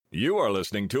You are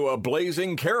listening to a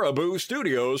Blazing Caribou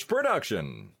Studios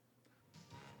production.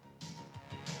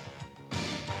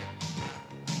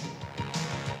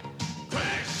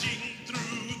 Crashing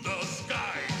through the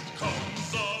sky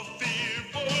comes a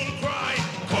fearful cry.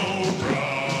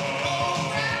 Cobra!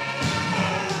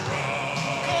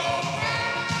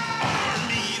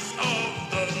 Armies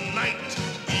of the night,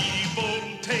 evil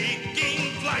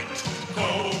taking flight.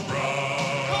 Cobra!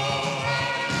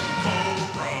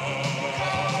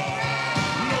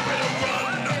 Nowhere to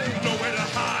run, nowhere to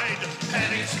hide.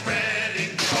 Panic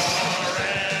spreading far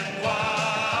and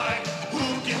wide. Who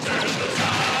can turn the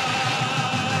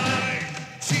tide?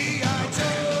 G.I.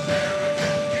 Joe!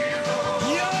 American hero!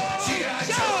 G.I.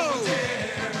 Joe!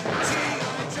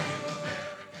 G.I. Joe!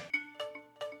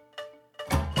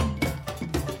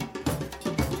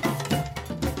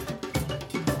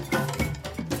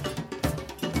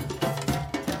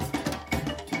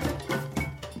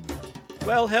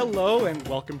 Well, hello, and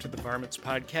welcome to the Varmints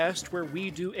Podcast, where we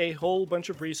do a whole bunch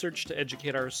of research to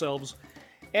educate ourselves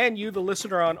and you, the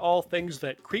listener, on all things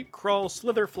that creep, crawl,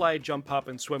 slither, fly, jump, hop,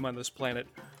 and swim on this planet.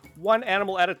 One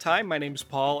animal at a time. My name's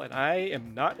Paul, and I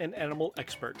am not an animal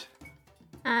expert.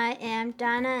 I am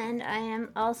Donna, and I am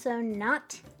also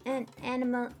not an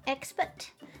animal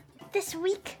expert. This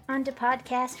week on the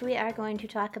podcast, we are going to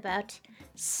talk about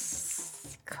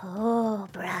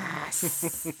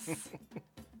cobras.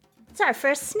 It's our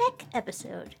first snack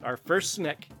episode. Our first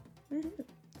snack.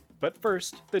 But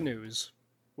first, the news.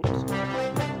 Whoops.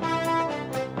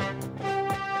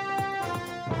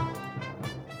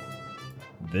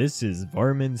 This is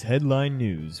Varmin's Headline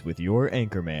News with your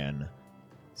anchorman,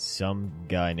 some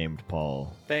guy named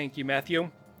Paul. Thank you,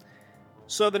 Matthew.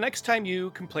 So the next time you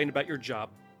complain about your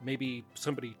job, maybe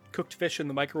somebody cooked fish in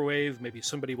the microwave, maybe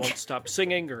somebody won't stop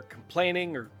singing or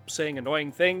complaining or saying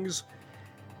annoying things,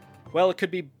 well, it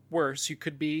could be worse. You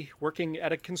could be working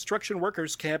at a construction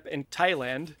workers camp in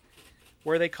Thailand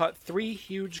where they caught 3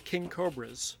 huge king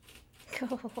cobras.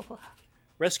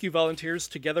 Rescue volunteers,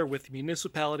 together with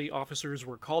municipality officers,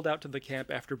 were called out to the camp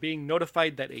after being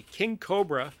notified that a king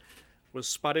cobra was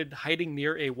spotted hiding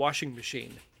near a washing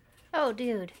machine. Oh,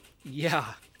 dude.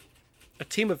 Yeah. A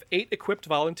team of 8 equipped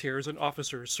volunteers and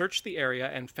officers searched the area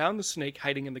and found the snake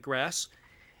hiding in the grass.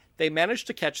 They managed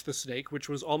to catch the snake, which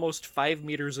was almost 5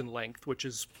 meters in length, which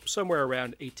is somewhere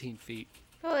around 18 feet.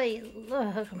 Oy,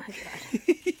 oh my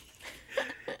god.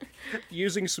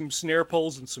 Using some snare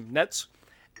poles and some nets.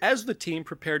 As the team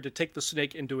prepared to take the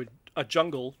snake into a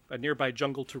nearby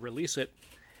jungle to release it,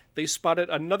 they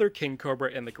spotted another king cobra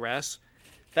in the grass.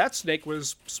 That snake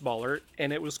was smaller,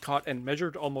 and it was caught and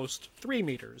measured almost 3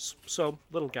 meters. So,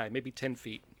 little guy, maybe 10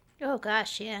 feet. Oh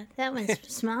gosh, yeah. That one's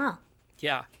small.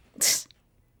 Yeah.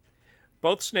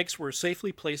 Both snakes were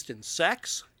safely placed in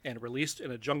sacks and released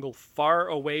in a jungle far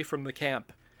away from the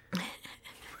camp.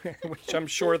 Which I'm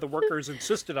sure the workers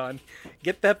insisted on.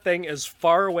 Get that thing as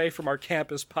far away from our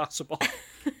camp as possible.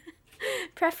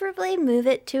 Preferably move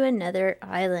it to another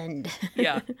island.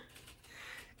 Yeah.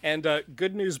 And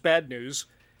good news, bad news.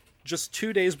 Just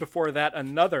 2 days before that,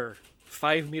 another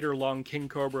 5-meter-long king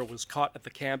cobra was caught at the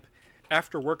camp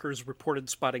after workers reported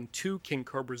spotting 2 king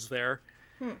cobras there.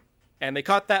 And they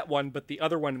caught that one, but the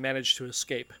other one managed to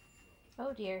escape.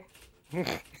 Oh dear.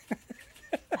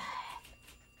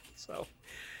 So,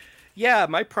 yeah,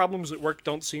 my problems at work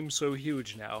don't seem so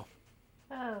huge now.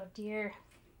 Oh dear.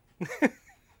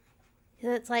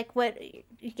 It's like, what,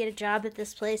 you get a job at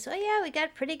this place. Oh yeah, we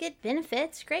got pretty good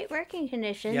benefits, great working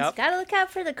conditions. Yep. Gotta look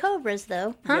out for the cobras,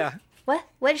 though. Huh? Yeah. What?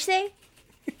 What'd you say?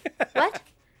 What?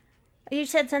 You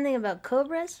said something about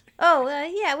cobras? Oh,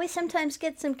 yeah, we sometimes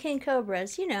get some king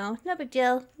cobras. You know, no big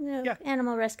deal. Yeah.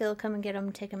 Animal rescue will come and get them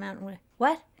and take them out. And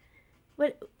what?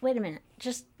 Wait a minute.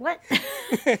 Just what?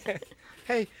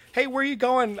 Hey, where are you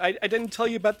going? I didn't tell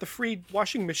you about the free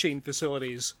washing machine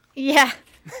facilities. Yeah.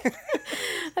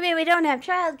 I mean, we don't have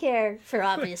childcare for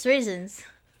obvious reasons.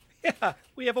 Yeah,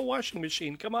 we have a washing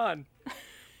machine. Come on.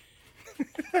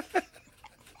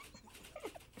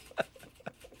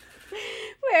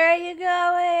 Where are you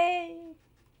going?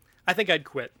 I think I'd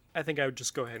quit. I think I would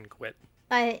just go ahead and quit.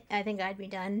 I think I'd be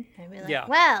done. I'd be like, Yeah.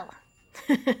 well.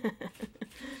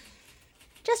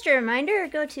 Just a reminder,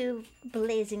 go to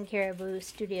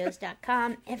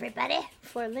blazingcariboustudios.com, everybody,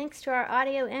 for links to our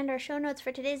audio and our show notes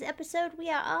for today's episode. We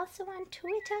are also on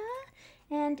Twitter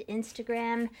and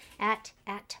Instagram at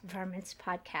Varmints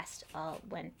Podcast, all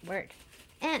one word.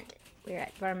 And we're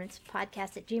at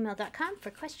varmintspodcast@gmail.com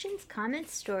for questions,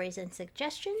 comments, stories, and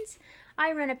suggestions.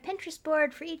 I run a Pinterest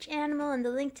board for each animal, and the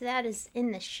link to that is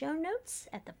in the show notes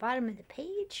at the bottom of the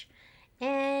page.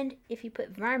 And if you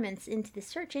put varmints into the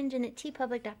search engine at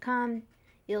tpublic.com,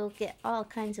 you'll get all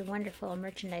kinds of wonderful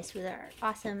merchandise with our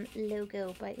awesome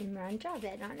logo by Imran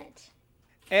Javed on it.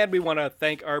 And we want to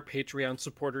thank our Patreon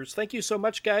supporters. Thank you so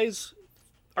much, guys.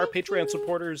 Our Patreon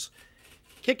supporters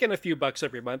kick in a few bucks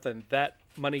every month, and that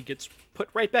money gets put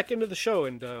right back into the show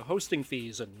and hosting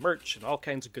fees and merch and all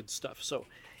kinds of good stuff. So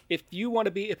if you want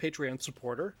to be a Patreon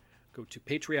supporter, go to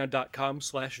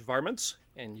patreon.com/varmints,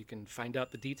 and you can find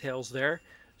out the details there.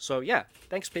 So yeah,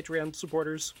 thanks, Patreon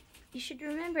supporters. You should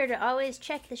remember to always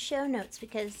check the show notes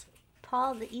because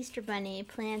Paul the Easter Bunny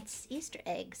plants Easter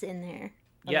eggs in there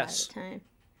a lot of the time.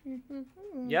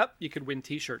 Yep, you could win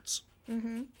t-shirts.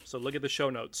 So look at the show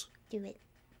notes. Do it.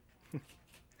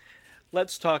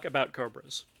 Let's talk about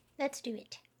cobras. Let's do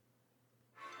it.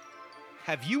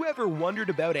 Have you ever wondered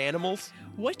about animals?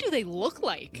 What do they look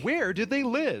like? Where do they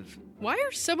live? Why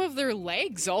are some of their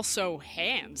legs also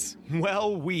hands?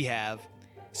 Well, we have.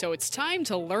 So it's time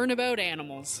to learn about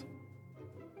animals.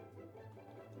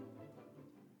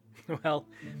 Well,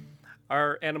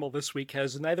 our animal this week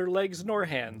has neither legs nor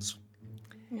hands.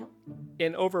 No.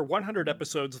 In over 100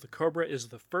 episodes, the cobra is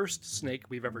the first snake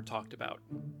we've ever talked about.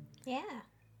 Yeah.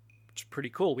 Which is pretty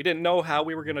cool. We didn't know how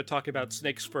we were going to talk about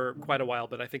snakes for quite a while,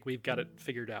 but I think we've got it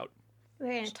figured out.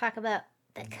 We're going to talk about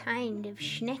the kind of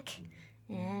schnick,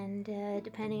 and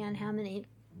depending on how many,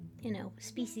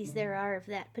 species there are of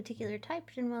that particular type,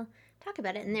 then we'll talk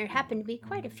about it. And there happen to be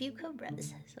quite a few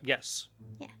cobras. So. Yes.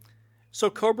 Yeah. So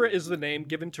cobra is the name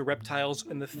given to reptiles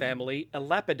in the family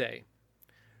Elapidae.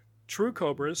 True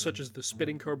cobras, such as the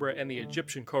spitting cobra and the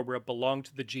Egyptian cobra, belong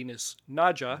to the genus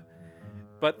Naja,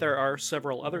 but there are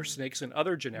several other snakes in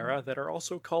other genera that are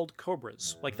also called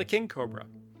cobras, like the king cobra.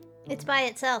 It's by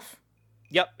itself.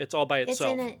 Yep, it's all by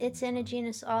itself. It's in a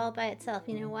genus all by itself.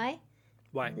 You know why?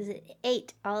 Why? Because it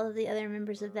ate all of the other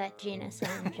members of that genus, and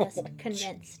I'm just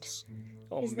convinced.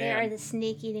 Oh, Because they are the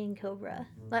snake-eating cobra.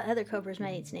 Well, other cobras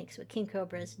might eat snakes, but king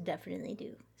cobras definitely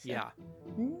do. So. Yeah.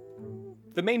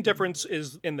 The main difference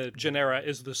is in the genera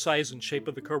is the size and shape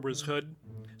of the cobra's hood.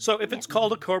 So if it's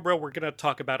called a cobra, we're going to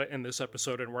talk about it in this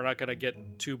episode, and we're not going to get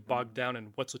too bogged down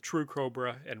in what's a true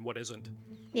cobra and what isn't.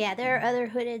 Yeah, there are other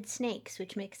hooded snakes,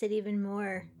 which makes it even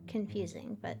more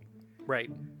confusing. But Right.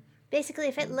 basically,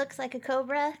 if it looks like a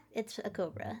cobra, it's a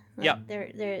cobra. Like, Yeah.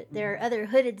 There are other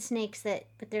hooded snakes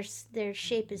but their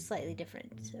shape is slightly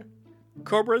different. So.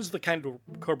 Cobras, the kind of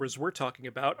cobras we're talking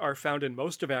about, are found in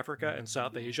most of Africa and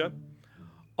South Asia.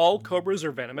 All cobras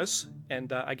are venomous,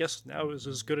 and I guess now is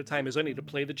as good a time as any to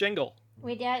play the jingle.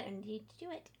 We need to do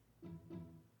it.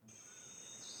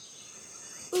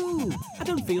 Ooh, I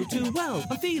don't feel too well.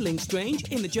 I'm feeling strange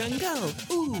in the jungle.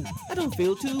 Ooh, I don't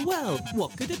feel too well.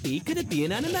 What could it be? Could it be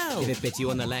an animal? If it bit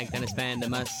you on the leg, then it's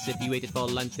venomous. If you ate it for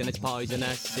lunch, then it's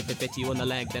poisonous. If it bit you on the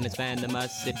leg, then it's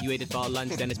venomous. If you ate it for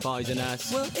lunch, then it's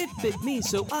poisonous. Well, it bit me,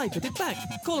 so I bit it back.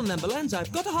 Call an ambulance,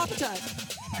 I've got a heart attack.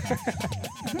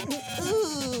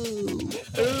 Ooh.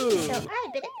 So I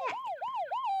bit it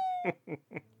back.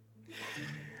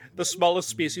 The smallest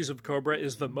species of cobra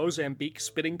is the Mozambique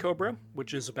spitting cobra,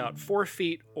 which is about 4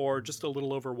 feet or just a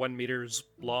little over 1 meters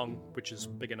long, which is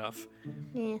big enough.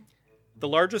 Yeah. The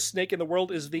largest snake in the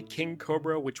world is the king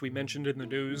cobra, which we mentioned in the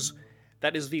news.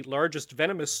 That is the largest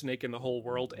venomous snake in the whole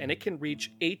world, and it can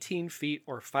reach 18 feet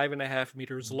or 5.5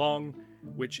 meters long,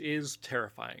 which is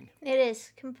terrifying. It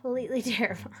is completely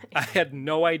terrifying. I had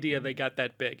no idea they got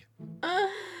that big.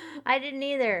 I didn't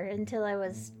either until I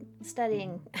was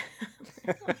studying.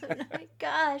 Oh my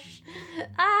gosh.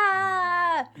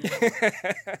 Ah!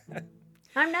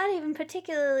 I'm not even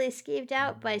particularly skeeved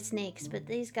out by snakes, but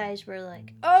these guys were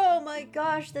like, oh my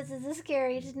gosh, this is a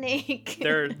scary snake.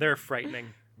 They're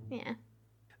frightening. Yeah.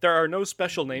 There are no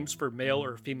special names for male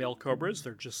or female cobras.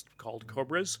 They're just called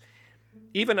cobras.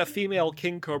 Even a female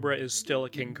king cobra is still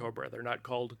a king cobra. They're not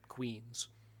called queens.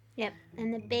 Yep.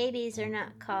 And the babies are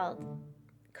not called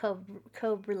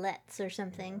cobralettes or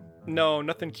something. No,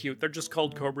 nothing cute. They're just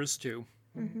called cobras too.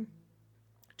 Mm-hmm.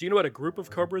 Do you know what a group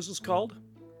of cobras is called?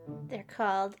 They're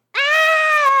called...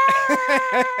 Ah!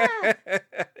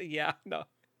 Yeah, no.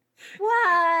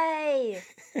 Why?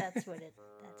 That's what it's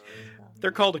called.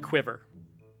 They're called a quiver.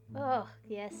 Oh,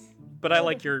 yes. But I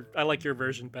like your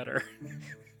version better.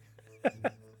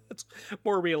 It's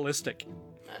more realistic.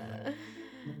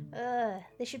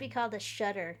 They should be called a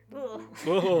shutter. Ugh.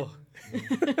 Oh.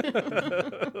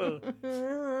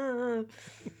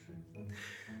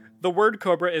 The word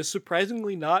cobra is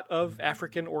surprisingly not of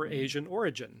African or Asian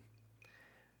origin.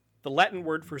 The Latin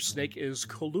word for snake is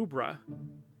colubra,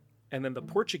 and then the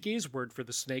Portuguese word for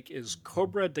the snake is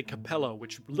cobra de capello,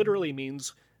 which literally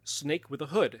means snake with a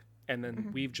hood. And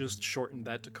then we've just shortened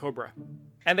that to cobra.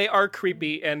 And they are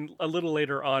creepy, and a little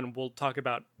later on we'll talk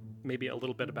about maybe a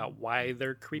little bit about why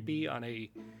they're creepy on a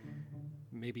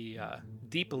maybe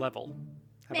deep level.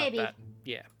 How Maybe. about that?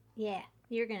 Yeah. Yeah,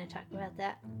 you're going to talk about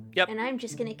that. Yep. And I'm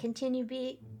just going to continue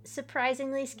be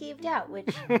surprisingly skeeved out,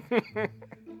 which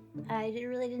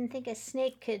really didn't think a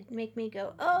snake could make me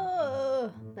go,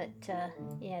 oh. But,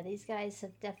 yeah, these guys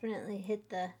have definitely hit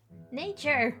the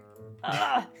nature.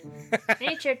 Ugh.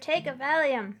 Nature, take a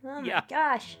Valium. Oh, my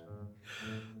gosh.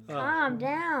 Calm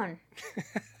down.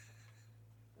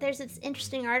 There's this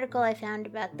interesting article I found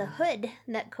about the hood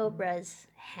that cobras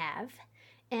have.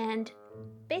 And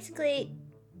basically,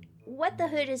 what the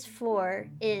hood is for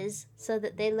is so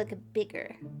that they look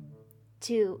bigger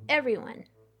to everyone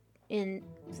in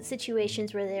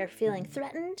situations where they're feeling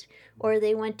threatened or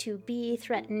they want to be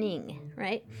threatening,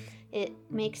 right? It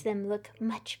makes them look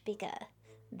much bigger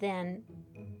than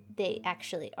they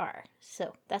actually are.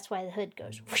 So that's why the hood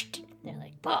goes whoosh. They're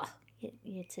like, bah.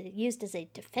 It's used as a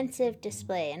defensive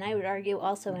display, and I would argue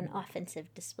also an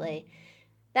offensive display.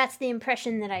 That's the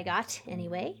impression that I got,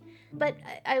 anyway. But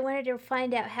I wanted to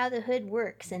find out how the hood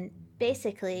works, and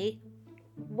basically,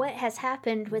 what has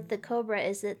happened with the cobra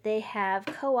is that they have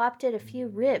co-opted a few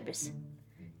ribs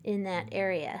in that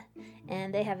area,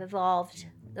 and they have evolved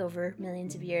over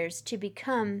millions of years to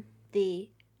become the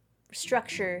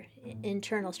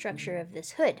internal structure of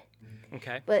this hood.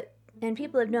 Okay. And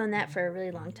people have known that for a really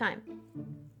long time.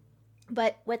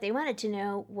 But what they wanted to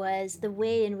know was the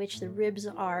way in which the ribs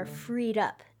are freed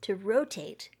up to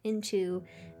rotate into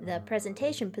the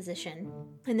presentation position.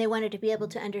 And they wanted to be able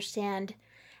to understand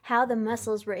how the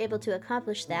muscles were able to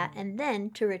accomplish that and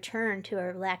then to return to a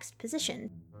relaxed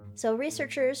position. So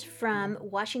researchers from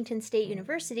Washington State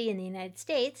University in the United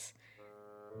States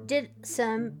did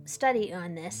some study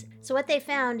on this. So what they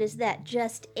found is that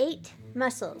just 8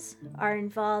 muscles are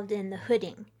involved in the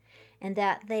hooding, and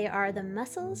that they are the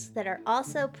muscles that are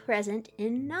also present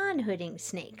in non-hooding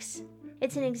snakes.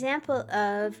 It's an example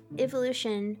of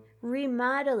evolution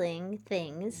remodeling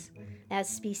things as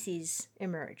species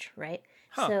emerge, right?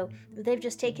 Huh. So they've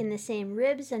just taken the same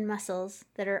ribs and muscles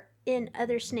that are in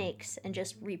other snakes and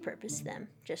just repurposed them.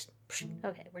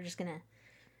 Okay, we're just gonna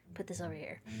put this over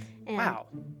here. And wow.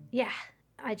 Yeah,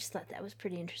 I just thought that was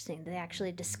pretty interesting. They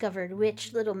actually discovered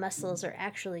which little muscles are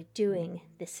actually doing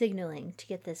the signaling to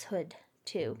get this hood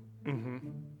to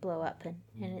blow up.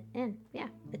 And yeah,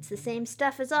 it's the same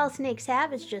stuff as all snakes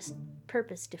have. It's just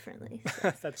purposed differently.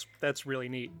 So. That's really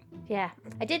neat. Yeah.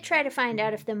 I did try to find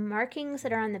out if the markings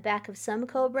that are on the back of some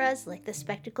cobras, like the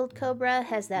spectacled cobra,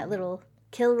 has that little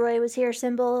Kilroy was here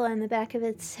symbol on the back of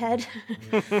its head.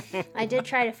 I did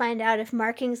try to find out if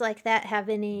markings like that have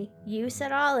any use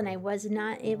at all, and I was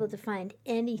not able to find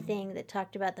anything that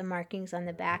talked about the markings on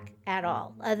the back at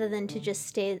all, other than to just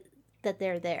state that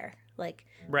they're there. Like,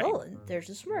 right. Oh, there's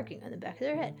this marking on the back of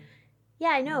their head. Yeah,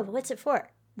 I know, but what's it for?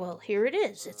 Well, here it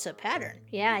is. It's a pattern.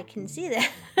 Yeah, I can see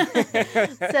that.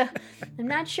 So I'm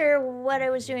not sure what I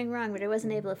was doing wrong, but I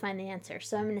wasn't able to find the answer.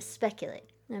 So I'm going to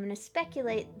speculate. I'm going to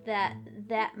speculate that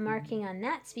that marking on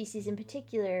that species in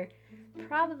particular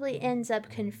probably ends up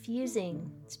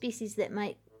confusing species that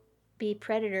might be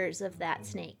predators of that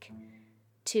snake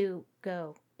to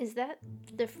go, is that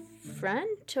the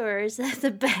front or is that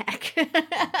the back?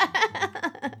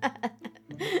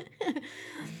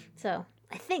 So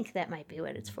I think that might be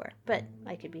what it's for, but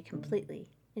I could be completely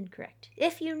incorrect.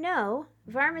 If you know,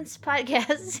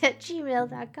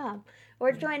 varmintspodcast@gmail.com,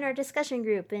 or join our discussion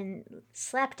group and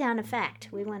slap down a fact.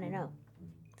 We want to know.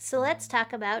 So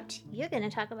you're going to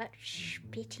talk about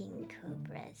spitting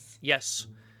cobras. Yes.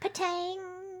 Patang!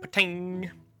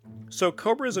 Patang! So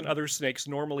cobras and other snakes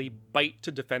normally bite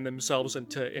to defend themselves and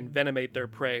to envenomate their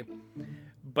prey.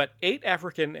 But 8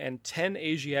 African and 10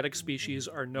 Asiatic species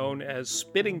are known as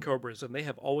spitting cobras, and they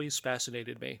have always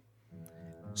fascinated me.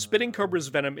 Spitting cobra's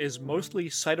venom is mostly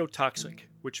cytotoxic,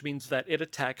 which means that it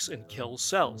attacks and kills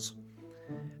cells.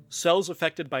 Cells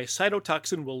affected by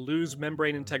cytotoxin will lose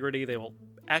membrane integrity, they will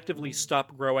actively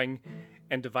stop growing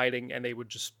and dividing, and they would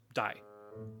just die.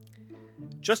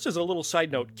 Just as a little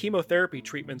side note, chemotherapy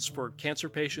treatments for cancer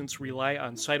patients rely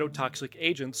on cytotoxic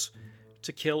agents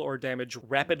to kill or damage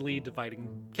rapidly dividing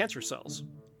cancer cells.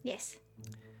 Yes.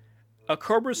 A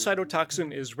cobra's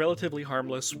cytotoxin is relatively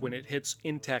harmless when it hits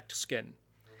intact skin.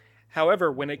 However,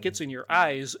 when it gets in your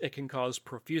eyes, it can cause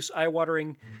profuse eye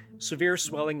watering, severe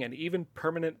swelling, and even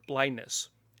permanent blindness.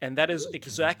 And that is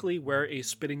exactly where a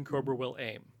spitting cobra will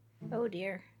aim. Oh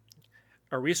dear.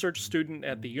 A research student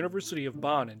at the University of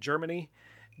Bonn in Germany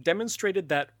demonstrated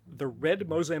that the red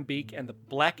Mozambique and the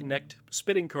black-necked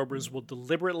spitting cobras will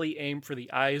deliberately aim for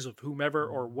the eyes of whomever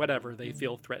or whatever they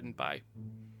feel threatened by.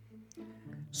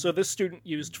 So this student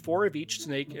used 4 of each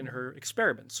snake in her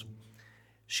experiments.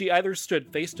 She either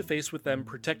stood face-to-face with them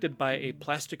protected by a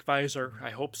plastic visor,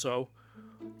 I hope so,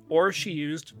 or she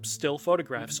used still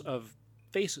photographs of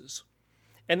faces.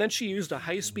 And then she used a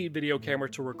high-speed video camera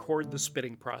to record the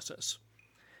spitting process.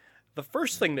 The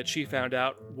first thing that she found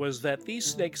out was that these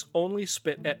snakes only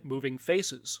spit at moving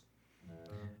faces.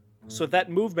 So that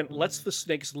movement lets the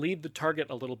snakes leave the target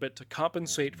a little bit to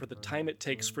compensate for the time it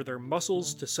takes for their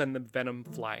muscles to send the venom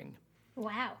flying.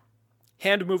 Wow.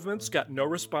 Hand movements got no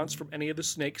response from any of the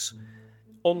snakes.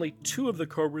 Only 2 of the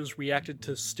cobras reacted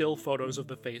to still photos of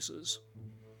the faces.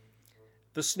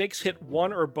 The snakes hit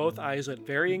one or both eyes at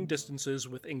varying distances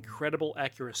with incredible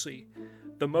accuracy.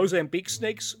 The Mozambique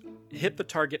snakes hit the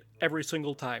target every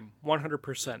single time,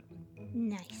 100%.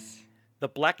 Nice. The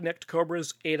black-necked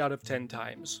cobras 8 out of 10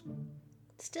 times.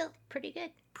 Still pretty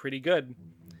good. Pretty good.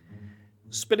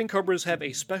 Spitting cobras have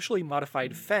a specially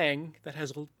modified fang that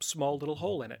has a small little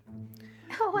hole in it.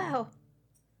 Oh, wow.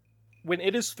 When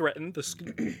it is threatened, the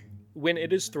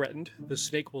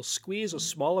snake will squeeze a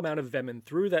small amount of venom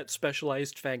through that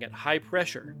specialized fang at high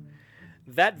pressure.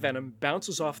 That venom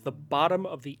bounces off the bottom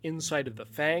of the inside of the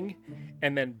fang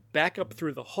and then back up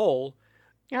through the hole.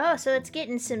 Oh, so it's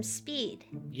getting some speed.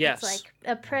 Yes. It's like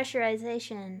a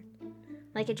pressurization.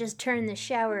 Like it just turned the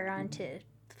shower onto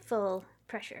full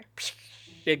pressure.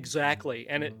 Exactly.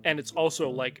 And it's also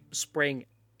like spraying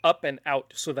up and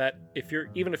out so that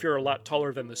even if you're a lot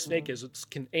taller than the snake is, it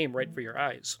can aim right for your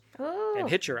eyes. Oh. And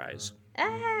hit your eyes.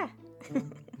 Ah!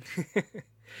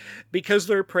 Because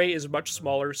their prey is much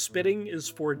smaller, spitting is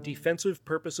for defensive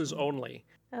purposes only.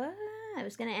 Oh, I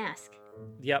was going to ask.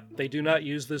 Yep, they do not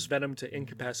use this venom to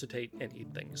incapacitate and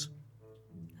eat things.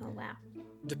 Oh, wow.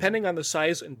 Depending on the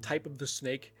size and type of the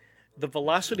snake, the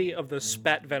velocity of the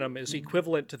spat venom is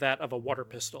equivalent to that of a water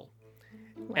pistol.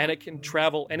 Wow. And it can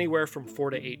travel anywhere from 4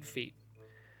 to 8 feet.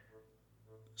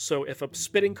 So if a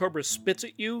spitting cobra spits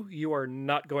at you, you are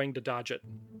not going to dodge it.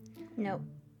 No.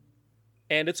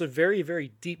 And it's a very,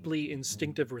 very deeply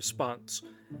instinctive response.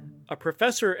 A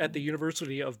professor at the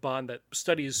University of Bonn that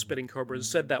studies spitting cobras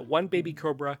said that one baby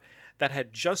cobra that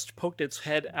had just poked its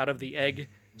head out of the egg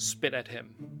spit at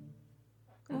him.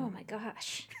 Oh my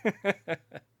gosh.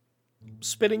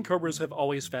 Spitting cobras have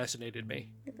always fascinated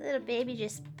me. The little baby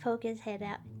just poke his head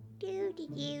out.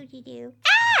 Do.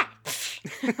 Ah!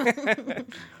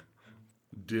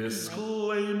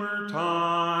 Disclaimer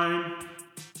time.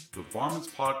 The Varmints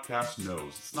Podcast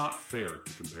knows it's not fair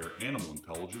to compare animal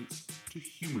intelligence to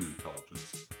human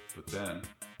intelligence. But then,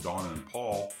 Donna and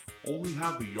Paul only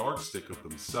have the yardstick of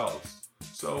themselves,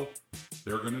 so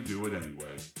they're going to do it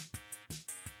anyway.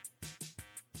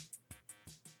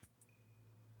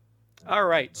 All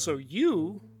right, so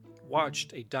you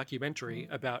watched a documentary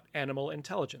about animal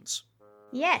intelligence.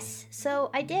 Yes, so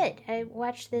I did. I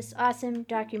watched this awesome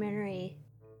documentary.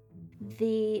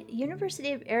 The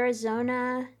University of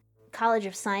Arizona College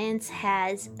of Science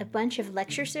has a bunch of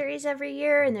lecture series every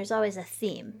year, and there's always a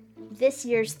theme. This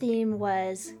year's theme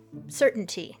was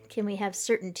certainty. Can we have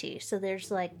certainty? So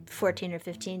there's like 14 or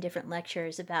 15 different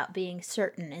lectures about being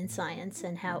certain in science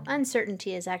and how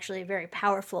uncertainty is actually a very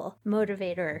powerful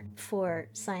motivator for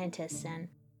scientists, and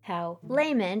how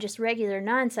laymen, just regular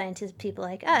non-scientist people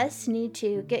like us, need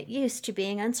to get used to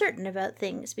being uncertain about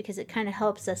things because it kind of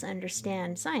helps us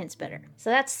understand science better.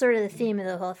 So that's sort of the theme of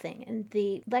the whole thing. And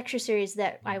the lecture series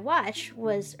that I watched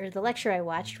the lecture I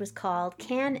watched was called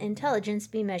Can Intelligence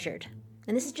Be Measured?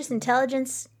 And this is just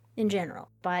intelligence in general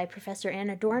by Professor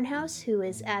Anna Dornhaus, who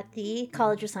is at the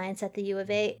College of Science at the U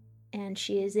of A, and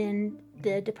she is in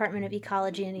the Department of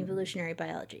Ecology and Evolutionary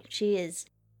Biology. She is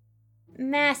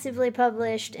massively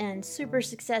published and super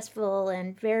successful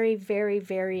and very, very,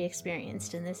 very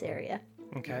experienced in this area.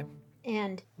 Okay.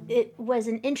 And it was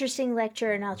an interesting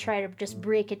lecture, and I'll try to just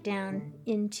break it down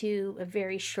into a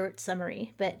very short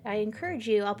summary. But I encourage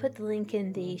you, I'll put the link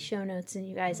in the show notes, and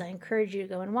you guys, I encourage you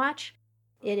to go and watch.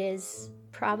 It is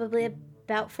probably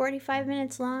about 45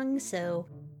 minutes long, so,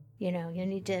 you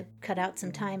need to cut out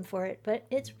some time for it, but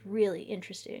it's really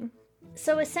interesting.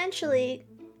 So essentially,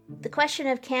 the question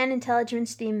of can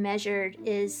intelligence be measured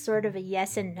is sort of a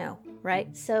yes and no,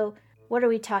 right? So what are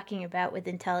we talking about with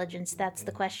intelligence? That's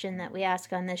the question that we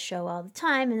ask on this show all the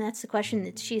time, and that's the question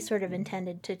that she sort of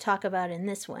intended to talk about in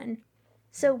this one.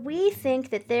 So we think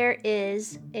that there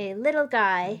is a little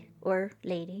guy or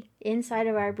lady inside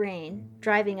of our brain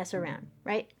driving us around,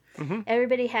 right?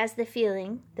 Everybody has the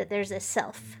feeling that there's a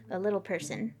self, a little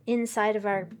person, inside of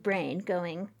our brain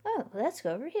going, oh, let's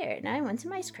go over here, and I want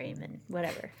some ice cream, and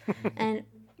whatever.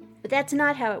 But that's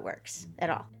not how it works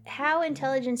at all. How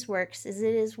intelligence works is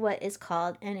it is what is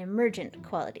called an emergent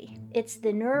quality. It's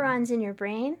the neurons in your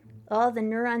brain. All the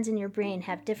neurons in your brain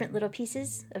have different little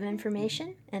pieces of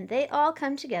information, and they all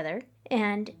come together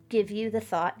and give you the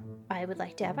thought, I would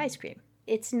like to have ice cream.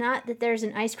 It's not that there's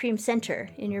an ice cream center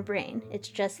in your brain. It's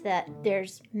just that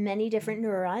there's many different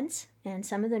neurons, and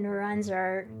some of the neurons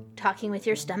are talking with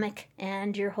your stomach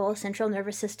and your whole central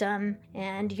nervous system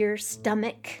and your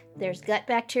stomach. There's gut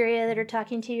bacteria that are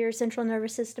talking to your central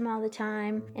nervous system all the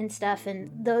time and stuff.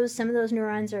 And some of those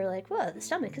neurons are like, whoa, the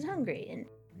stomach is hungry. And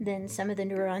then some of the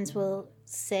neurons will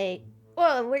say,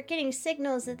 well, we're getting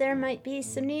signals that there might be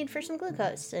some need for some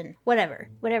glucose and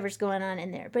whatever's going on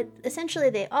in there. But essentially,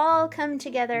 they all come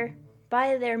together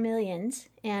by their millions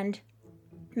and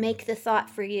make the thought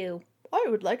for you, I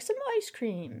would like some ice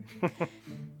cream.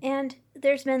 And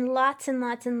there's been lots and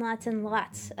lots and lots and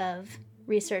lots of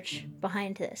research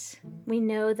behind this. We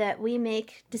know that we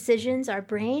make decisions, our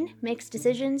brain makes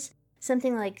decisions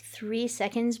something like 3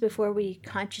 seconds before we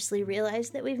consciously realize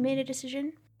that we've made a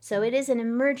decision. So it is an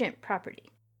emergent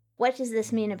property. What does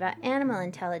this mean about animal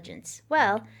intelligence?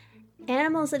 Well,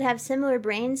 animals that have similar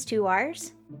brains to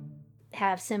ours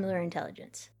have similar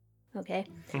intelligence. Okay?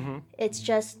 It's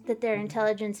just that their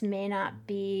intelligence may not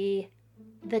be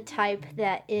the type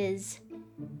that is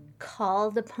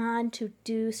called upon to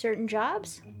do certain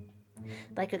jobs.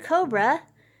 Like a cobra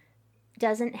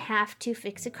doesn't have to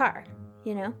fix a car,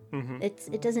 you know?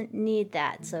 It doesn't need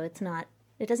that, so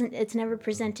it's never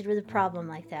presented with a problem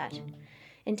like that.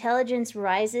 Intelligence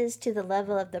rises to the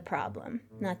level of the problem,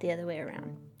 not the other way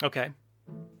around. Okay.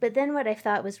 But then what I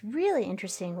thought was really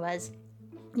interesting was,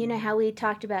 you know how we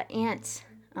talked about ants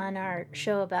on our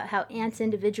show about how ants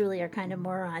individually are kind of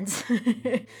morons.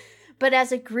 But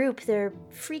as a group, they're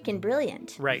freaking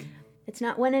brilliant. Right. It's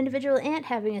not one individual ant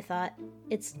having a thought.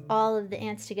 It's all of the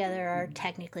ants together are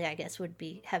technically, I guess, would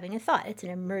be having a thought. It's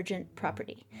an emergent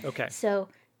property. Okay. So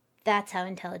that's how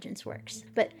intelligence works.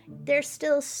 But there's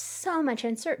still so much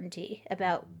uncertainty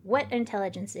about what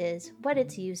intelligence is, what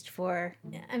it's used for.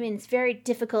 I mean, it's very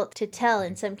difficult to tell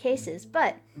in some cases,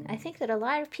 but I think that a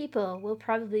lot of people will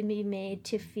probably be made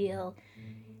to feel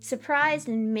surprised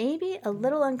and maybe a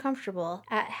little uncomfortable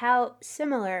at how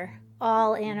similar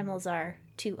all animals are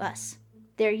to us.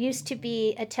 There used to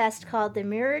be a test called the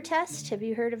mirror test. Have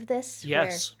you heard of this?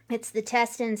 Yes. Where it's the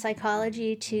test in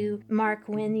psychology to mark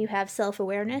when you have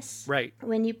self-awareness. Right.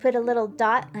 When you put a little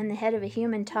dot on the head of a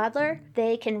human toddler,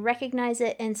 they can recognize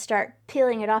it and start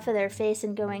peeling it off of their face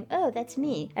and going, oh, that's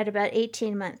me, at about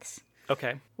 18 months.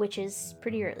 Okay. Which is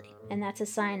pretty early. And that's a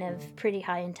sign of pretty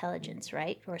high intelligence,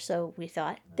 right? Or so we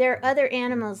thought. There are other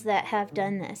animals that have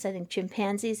done this. I think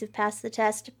chimpanzees have passed the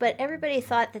test. But everybody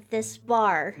thought that this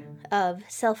bar of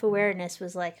self-awareness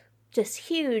was like this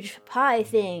huge high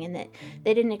thing and that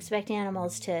they didn't expect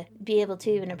animals to be able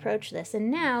to even approach this.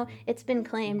 And now it's been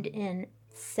claimed in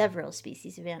several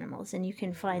species of animals, and you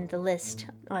can find the list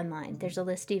online. There's a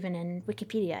list even in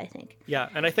Wikipedia, I think. Yeah,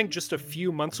 and I think just a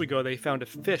few months ago they found a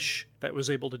fish that was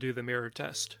able to do the mirror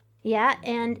test. Yeah,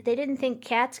 and they didn't think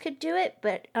cats could do it,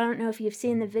 but I don't know if you've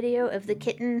seen the video of the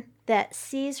kitten that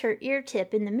sees her ear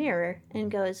tip in the mirror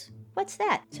and goes, what's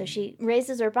that? So she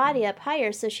raises her body up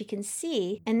higher so she can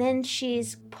see, and then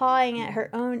she's pawing at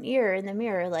her own ear in the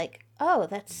mirror like, oh,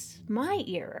 that's my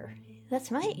ear.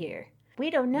 That's my ear. We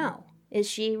don't know. Is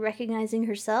she recognizing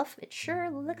herself? It sure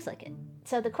looks like it.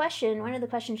 So one of the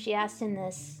questions she asked in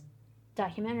this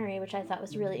documentary, which I thought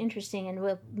was really interesting and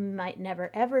we might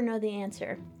never ever know the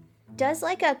answer. Does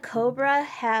like a cobra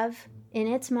have, in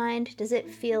its mind, does it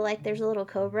feel like there's a little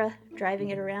cobra driving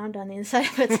it around on the inside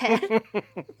of its head?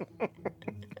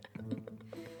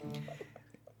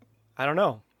 I don't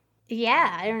know.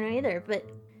 Yeah, I don't know either, but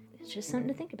it's just something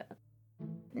to think about.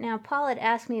 Now, Paul had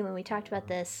asked me when we talked about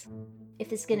this if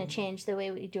this is going to change the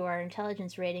way we do our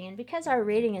intelligence rating, and because our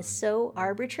rating is so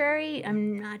arbitrary,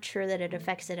 I'm not sure that it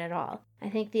affects it at all. I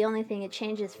think the only thing it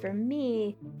changes for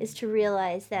me is to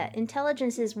realize that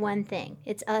intelligence is one thing.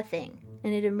 It's a thing,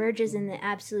 and it emerges in the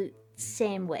absolute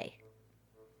same way.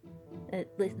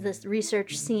 This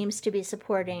research seems to be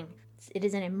supporting it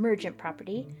is an emergent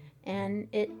property, and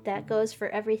that goes for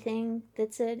everything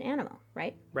that's an animal,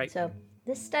 right? Right. So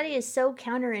this study is so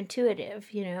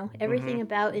counterintuitive, you know? Everything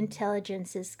about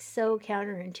intelligence is so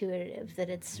counterintuitive that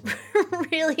it's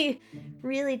really,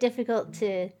 really difficult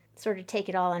to sort of take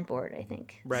it all on board, I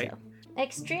think. Right. So,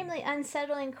 extremely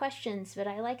unsettling questions, but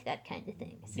I like that kind of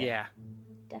thing. So yeah.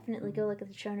 Definitely go look at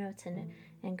the show notes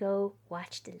and go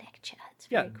watch the lecture. It's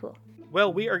very cool.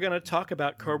 Well, we are going to talk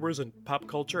about cobras and pop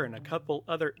culture and a couple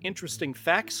other interesting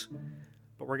facts,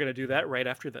 but we're going to do that right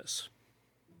after this.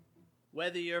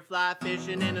 Whether you're fly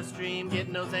fishing in a stream,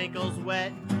 getting those ankles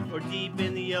wet, or deep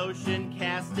in the ocean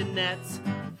casting nets,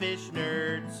 fish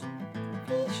nerds.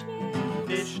 Fish nerds.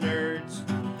 Fish nerds.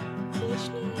 Fish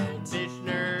nerds. Fish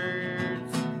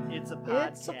nerds. It's a podcast.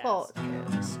 It's a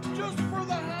podcast. Just for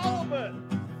the halibut.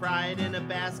 Fry it in a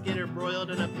basket or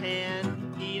broiled in a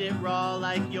pan. Eat it raw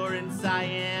like you're in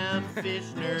Siam. Fish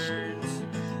nerds.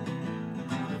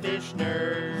 Fish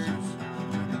nerds.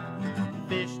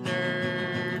 Fish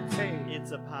nerds. Hey.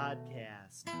 It's a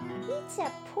podcast. It's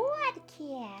a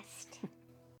podcast.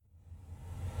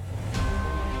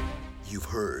 You've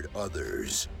heard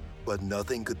others, but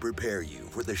nothing could prepare you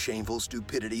for the shameful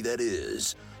stupidity that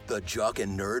is the Jock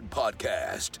and Nerd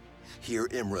Podcast. Hear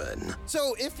Imran.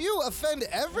 So if you offend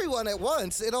everyone at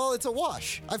once, it's a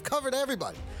wash. I've covered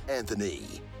everybody.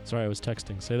 Anthony. Sorry, I was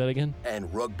texting. Say that again.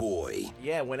 And Rug Boy.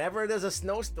 Yeah, whenever there's a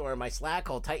snowstorm, my slack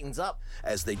hole tightens up.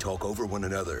 As they talk over one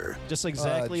another. Just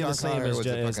exactly the same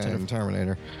as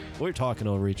Terminator. We're talking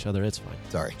over each other. It's fine.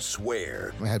 Sorry.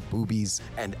 Swear. I had boobies.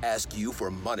 And ask you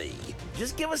for money.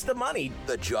 Just give us the money.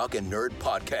 The Jock and Nerd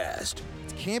Podcast.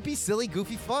 It's campy, silly,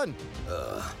 goofy fun.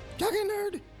 Jock and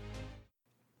Nerd.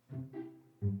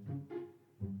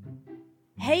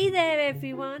 Hey there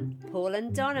everyone! Paul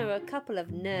and Donna are a couple of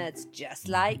nerds just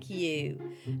like you,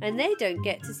 and they don't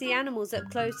get to see animals up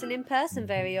close and in person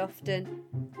very often.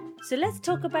 So let's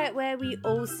talk about where we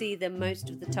all see them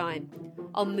most of the time.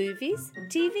 On movies,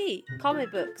 TV,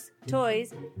 comic books,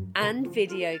 toys, and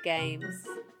video games.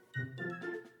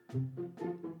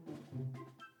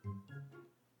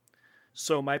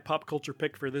 So my pop culture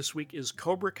pick for this week is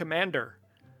Cobra Commander.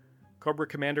 Cobra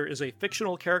Commander is a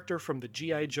fictional character from the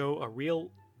G.I. Joe, a real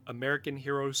American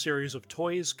hero series of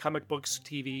toys, comic books,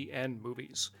 TV, and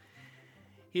movies.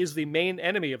 He is the main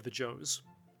enemy of the Joes.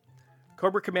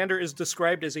 Cobra Commander is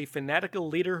described as a fanatical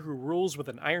leader who rules with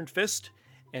an iron fist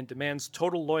and demands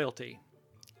total loyalty.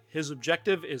 His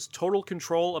objective is total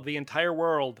control of the entire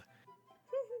world.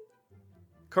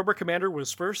 Cobra Commander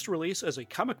was first released as a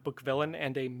comic book villain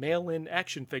and a mail-in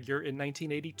action figure in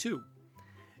 1982.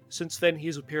 Since then,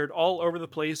 he's appeared all over the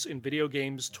place in video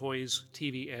games, toys,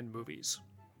 TV, and movies.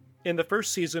 In the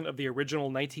first season of the original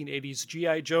 1980s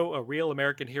G.I. Joe, a Real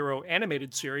American Hero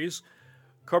animated series,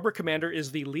 Cobra Commander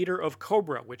is the leader of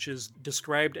Cobra, which is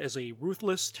described as a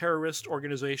ruthless terrorist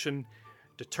organization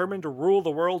determined to rule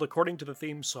the world according to the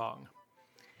theme song.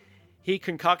 He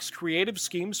concocts creative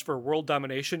schemes for world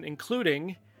domination,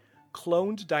 including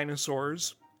cloned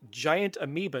dinosaurs, giant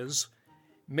amoebas,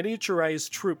 miniaturized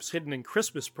troops hidden in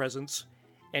Christmas presents,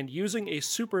 and using a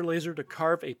super laser to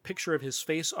carve a picture of his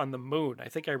face on the moon. I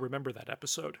think I remember that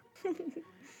episode.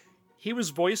 He was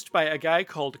voiced by a guy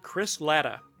called Chris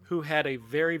Latta, who had a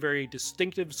very, very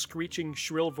distinctive, screeching,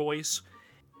 shrill voice,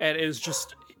 and is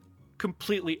just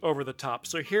completely over the top.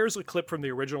 So here's a clip from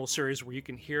the original series where you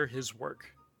can hear his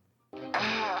work.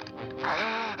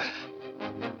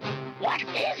 What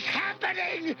is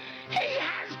happening? He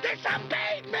has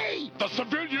disobeyed me! The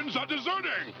civilians are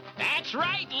deserting! That's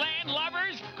right,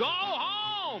 landlubbers! Go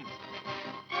home!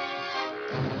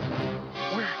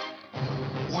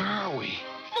 Where are we?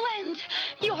 Flint,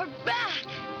 you're back!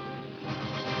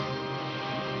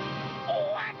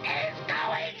 What is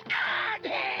going on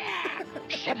here?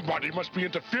 Somebody must be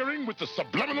interfering with the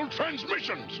subliminal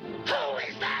transmissions! Who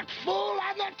is that fool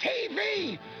on the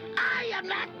TV? I am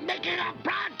not making a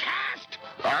broadcast!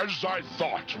 As I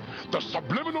thought, the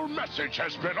subliminal message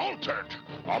has been altered.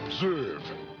 Observe.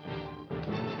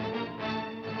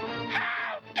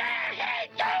 How dare he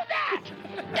do that?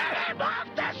 Get him off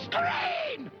the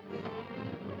screen!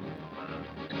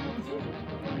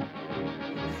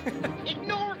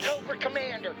 Ignore Cobra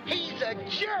Commander. He's a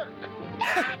jerk.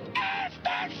 That is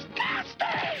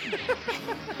disgusting!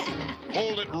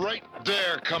 Hold it right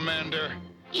there, Commander.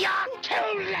 You're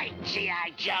too late,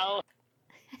 G.I. Joe.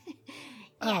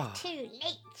 You're too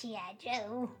late, G.I.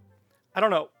 Joe. I don't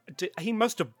know. He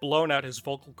must have blown out his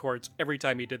vocal cords every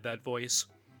time he did that voice.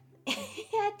 He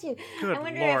had to. Good I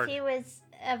wonder Lord. if he was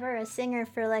ever a singer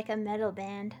for like a metal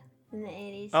band in the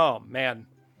 80s. Oh, man.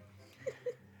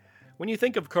 When you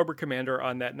think of Cobra Commander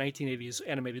on that 1980s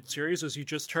animated series, as you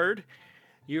just heard,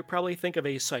 you probably think of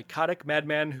a psychotic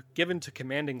madman given to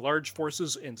commanding large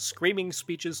forces and screaming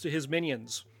speeches to his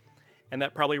minions. And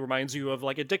that probably reminds you of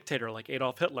like a dictator like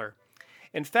Adolf Hitler.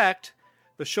 In fact,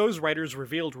 the show's writers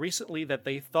revealed recently that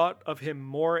they thought of him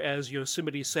more as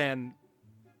Yosemite-San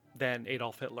than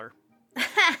Adolf Hitler.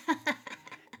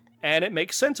 And it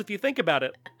makes sense if you think about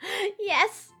it.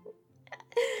 Yes.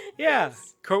 Yeah,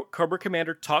 Cobra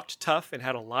Commander talked tough and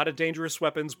had a lot of dangerous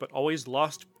weapons, but always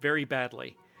lost very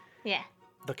badly. Yeah.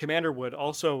 The commander would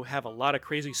also have a lot of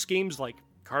crazy schemes, like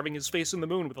carving his face in the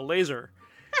moon with a laser.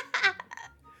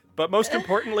 But most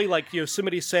importantly, like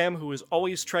Yosemite Sam, who was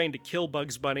always trying to kill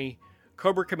Bugs Bunny,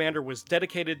 Cobra Commander was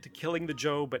dedicated to killing the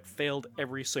Joe, but failed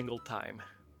every single time.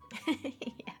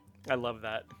 Yeah. I love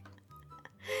that.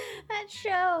 That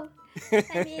show.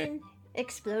 I mean,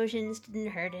 explosions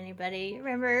didn't hurt anybody.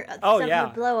 Remember, Oh, something yeah.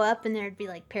 would blow up and there'd be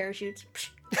like parachutes.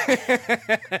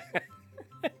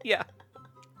 Yeah.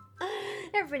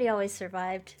 Everybody always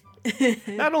survived.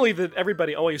 Not only did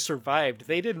everybody always survived,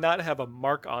 they did not have a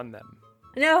mark on them.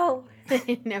 No,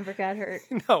 they never got hurt.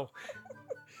 No.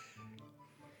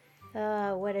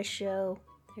 What a show.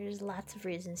 There's lots of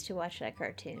reasons to watch that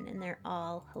cartoon, and they're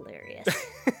all hilarious.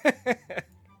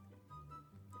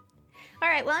 All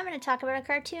right, well, I'm going to talk about a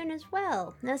cartoon as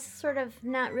well. That's sort of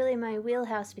not really my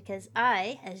wheelhouse because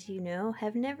I, as you know,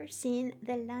 have never seen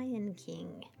The Lion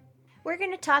King. We're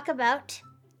going to talk about,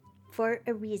 for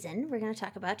a reason, we're going to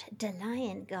talk about the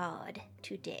Lion God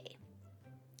today.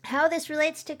 How this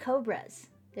relates to cobras.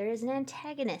 There is an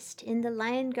antagonist in the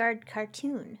Lion Guard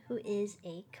cartoon who is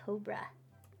a cobra.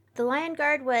 The Lion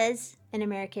Guard was an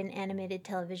American animated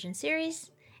television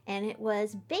series, and it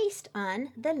was based on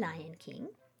The Lion King.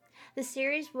 The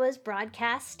series was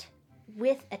broadcast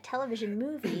with a television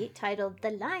movie titled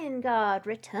The Lion Guard: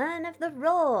 Return of the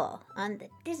Roar on the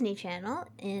Disney Channel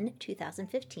in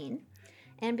 2015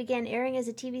 and began airing as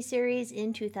a TV series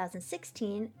in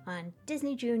 2016 on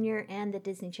Disney Junior and the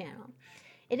Disney Channel.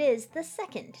 It is the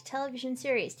second television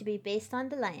series to be based on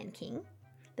The Lion King.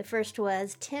 The first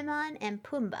was Timon and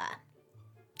Pumbaa.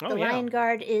 The Lion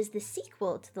Guard is the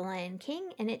sequel to The Lion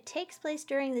King, and it takes place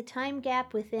during the time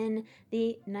gap within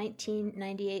the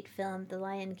 1998 film The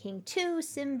Lion King 2: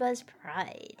 Simba's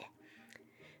Pride.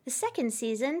 The second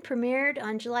season premiered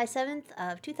on July 7th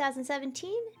of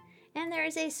 2017, and there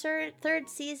is a third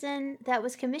season that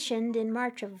was commissioned in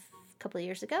March of a couple of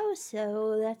years ago,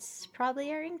 so that's probably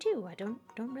airing too. I don't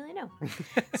really know.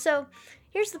 So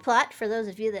here's the plot for those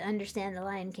of you that understand The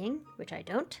Lion King, which I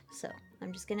don't, so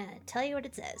I'm just going to tell you what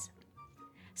it says.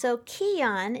 So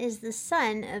Kion is the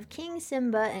son of King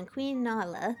Simba and Queen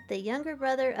Nala, the younger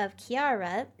brother of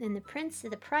Kiara and the Prince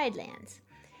of the Pride Lands.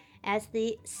 As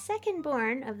the second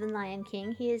born of the Lion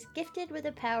King, he is gifted with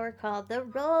a power called the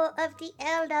Roll of the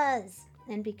Elders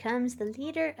and becomes the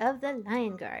leader of the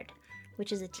Lion Guard,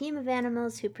 which is a team of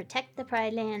animals who protect the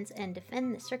Pride Lands and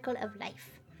defend the Circle of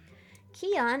Life.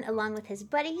 Kion, along with his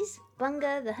buddies,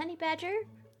 Bunga the honey badger,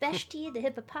 Veshti the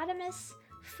hippopotamus,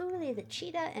 Fuli the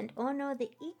cheetah, and Ono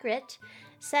the egret,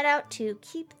 set out to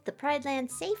keep the Pride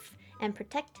Lands safe and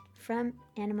protect from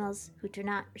animals who do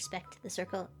not respect the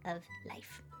Circle of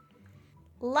Life.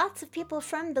 Lots of people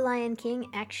from The Lion King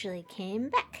actually came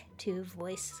back to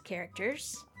voice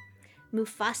characters.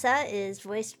 Mufasa is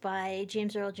voiced by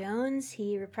James Earl Jones.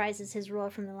 He reprises his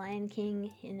role from The Lion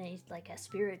King in a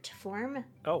spirit form.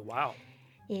 Oh, wow.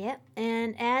 Yeah,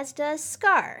 and as does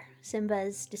Scar,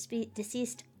 Simba's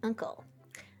deceased uncle.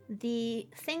 The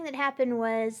thing that happened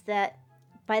was that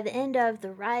by the end of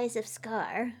The Rise of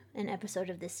Scar, an episode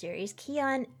of this series,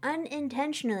 Kion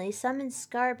unintentionally summons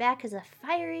Scar back as a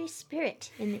fiery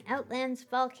spirit in the Outlands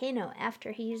volcano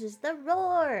after he uses the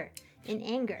roar in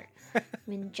anger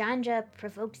when Janja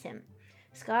provokes him.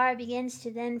 Scar begins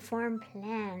to then form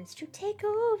plans to take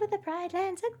over the Pride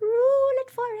Lands and rule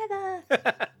it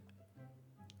forever.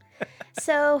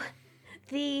 So,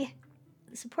 the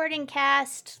supporting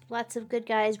cast, lots of good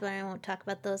guys, but I won't talk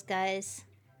about those guys.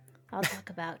 I'll talk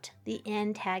about the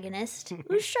antagonist,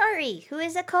 Ushari, who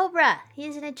is a cobra. He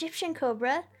is an Egyptian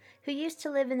cobra who used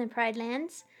to live in the Pride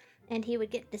Lands, and he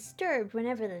would get disturbed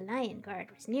whenever the Lion Guard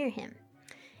was near him.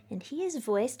 And he is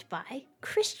voiced by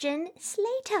Christian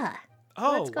Slater.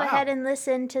 Oh, Let's go ahead and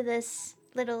listen to this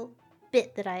little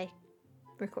bit that I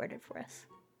recorded for us.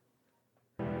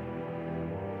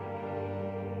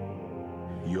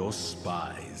 Your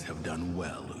spies have done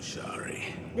well, Ushari.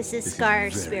 This is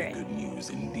Scar's very spirit. Good news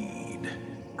indeed.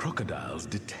 Crocodiles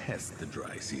detest the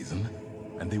dry season,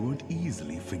 and they won't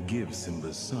easily forgive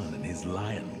Simba's son and his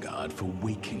Lion Guard for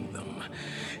waking them.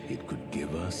 It could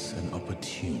give us an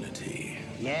opportunity.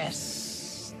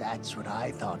 Yes, that's what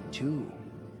I thought too.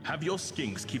 Have your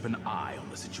skinks keep an eye on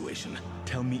the situation.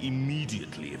 Tell me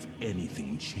immediately if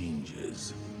anything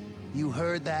changes. You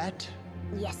heard that?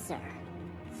 Yes, sir.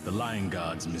 The Lion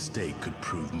Guard's mistake could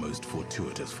prove most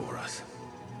fortuitous for us.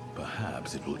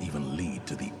 Perhaps it will even lead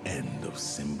to the end of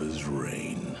Simba's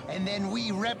reign. And then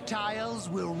we reptiles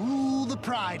will rule the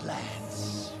Pride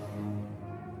Lands.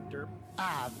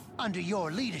 Under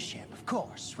your leadership, of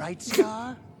course, right,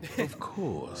 Scar? Of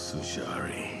course,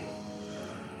 Ushari.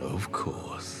 Of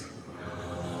course.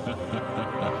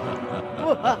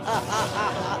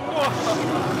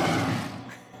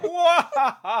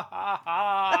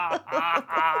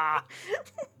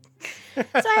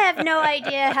 So I have no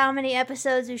idea how many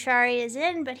episodes Ushari is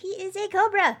in, but he is a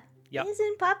Cobra. Yep. He's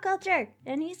in pop culture,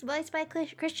 and he's voiced by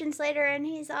Christian Slater, and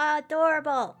he's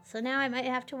adorable. So now I might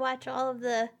have to watch all of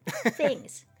the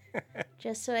things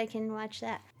just so I can watch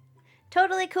that.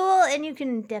 Totally cool, and you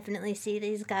can definitely see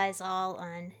these guys all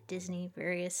on Disney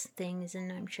various things,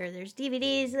 and I'm sure there's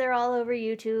DVDs. They're all over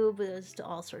YouTube. There's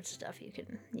all sorts of stuff you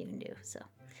can do. So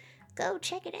go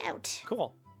check it out.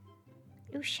 Cool.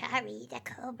 Ushari the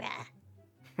Cobra.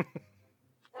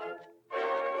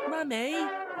 Mummy,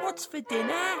 what's for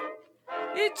dinner?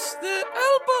 It's the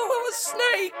elbow of a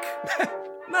snake.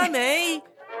 Mummy,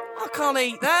 I can't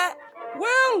eat that.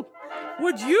 Well,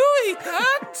 would you eat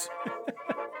that?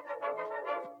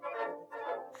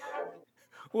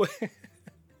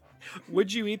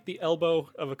 Would you eat the elbow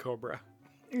of a cobra?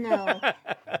 No.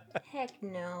 Heck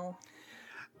no.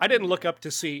 I didn't look up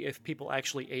to see if people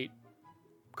actually ate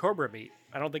cobra meat.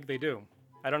 I don't think they do.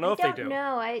 I don't know if they do.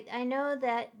 No, I know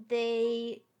that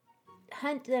they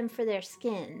hunt them for their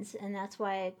skins, and that's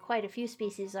why quite a few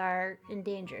species are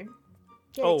endangered.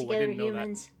 Get it together, I didn't know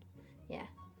humans. that. Yeah.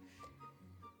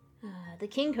 The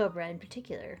king cobra in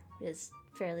particular is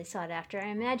fairly sought after. I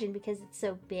imagine because it's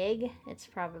so big, that's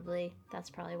probably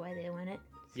why they want it.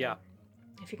 So Yeah.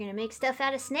 if you're gonna make stuff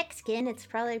out of snake skin, it's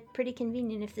probably pretty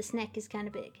convenient if the snake is kind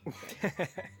of big.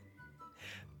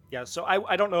 Yeah, so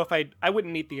I don't know if I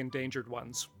wouldn't eat the endangered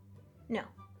ones. No.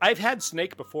 I've had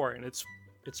snake before, and it's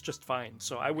just fine,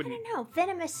 so I I wouldn't. don't know.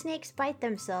 Venomous snakes bite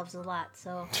themselves a lot,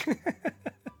 so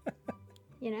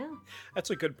you know.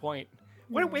 That's a good point.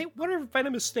 What are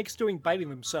venomous snakes doing biting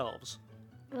themselves?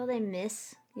 Well, they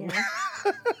miss, you know,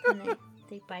 and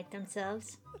they bite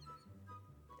themselves.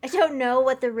 I don't know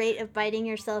what the rate of biting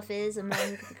yourself is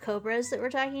among cobras that we're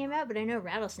talking about, but I know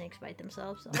rattlesnakes bite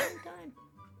themselves all the time.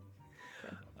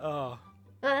 Oh.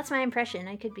 Well, that's my impression.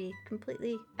 I could be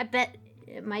completely... I bet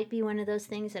it might be one of those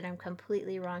things that I'm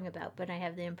completely wrong about, but I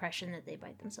have the impression that they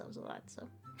bite themselves a lot, so...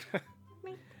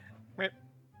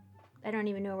 I don't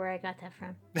even know where I got that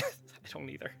from. I don't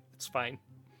either. It's fine.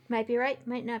 Might be right,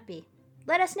 might not be.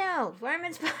 Let us know.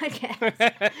 Varmints Podcast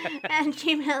at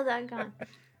gmail.com.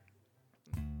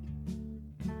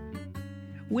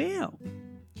 Well,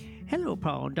 hello,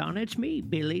 Paul and Donna. It's me,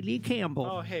 Billy Lee Campbell.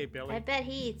 Oh, hey, Billy. I bet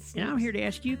he eats And I'm here to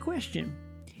ask you a question.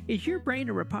 Is your brain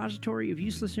a repository of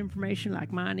useless information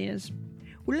like mine is?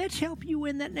 Well, let's help you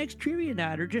win that next trivia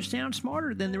night or just sound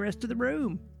smarter than the rest of the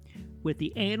room with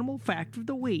the Animal Fact of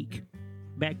the Week.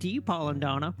 Back to you, Paul and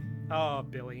Donna. Oh,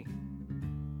 Billy.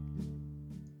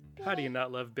 How do you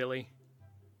not love Billy?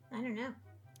 I don't know.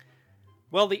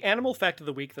 Well, the animal fact of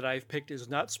the week that I've picked is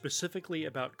not specifically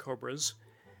about cobras.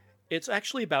 It's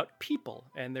actually about people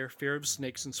and their fear of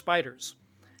snakes and spiders.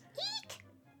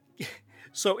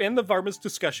 So in the Varmints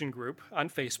discussion group on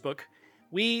Facebook,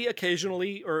 we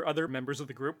occasionally, or other members of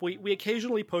the group, we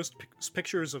occasionally post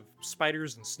pictures of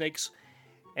spiders and snakes,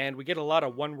 and we get a lot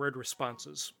of one-word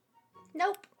responses.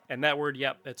 Nope. And that word,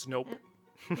 yep, that's nope.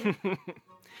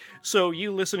 So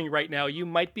you listening right now, you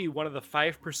might be one of the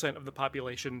 5% of the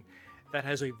population that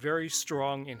has a very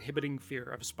strong inhibiting fear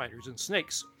of spiders and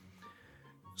snakes.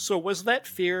 So was that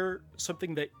fear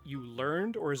something that you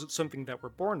learned, or is it something that we're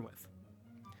born with?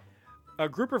 A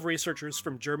group of researchers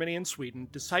from Germany and Sweden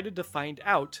decided to find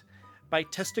out by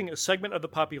testing a segment of the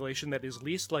population that is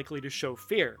least likely to show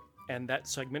fear, and that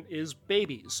segment is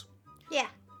babies. Yeah.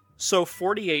 So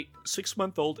 48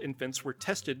 6-month-old infants were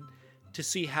tested to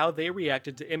see how they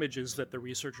reacted to images that the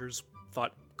researchers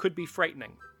thought could be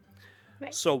frightening.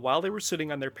 Right. So while they were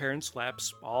sitting on their parents'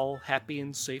 laps, all happy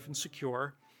and safe and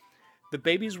secure, the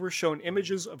babies were shown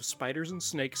images of spiders and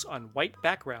snakes on white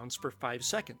backgrounds for 5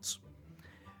 seconds.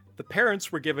 The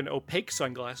parents were given opaque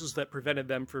sunglasses that prevented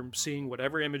them from seeing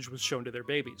whatever image was shown to their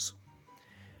babies.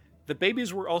 The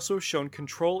babies were also shown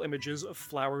control images of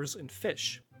flowers and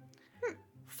fish.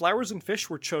 Flowers and fish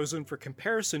were chosen for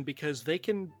comparison because they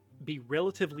can be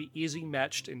relatively easy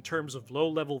matched in terms of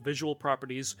low-level visual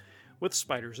properties with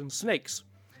spiders and snakes.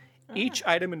 Each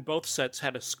item in both sets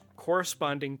had a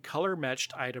corresponding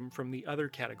color-matched item from the other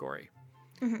category.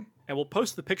 Mm-hmm. And we'll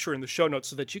post the picture in the show notes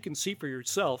so that you can see for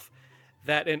yourself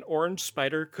that an orange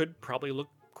spider could probably look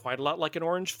quite a lot like an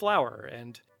orange flower,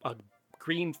 and a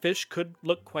green fish could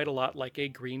look quite a lot like a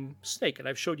green snake. And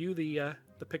I've showed you the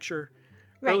picture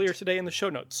earlier today in the show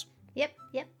notes. Yep.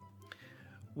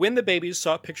 When the babies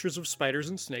saw pictures of spiders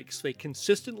and snakes, they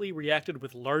consistently reacted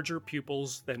with larger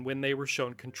pupils than when they were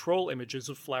shown control images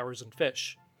of flowers and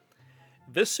fish.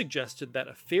 This suggested that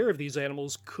a fear of these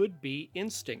animals could be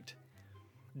instinct.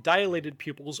 Dilated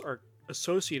pupils are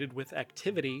associated with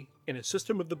activity in a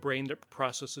system of the brain that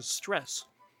processes stress.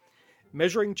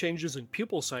 Measuring changes in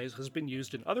pupil size has been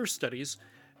used in other studies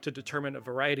to determine a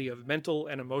variety of mental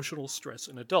and emotional stress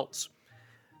in adults.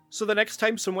 So the next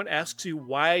time someone asks you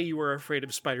why you are afraid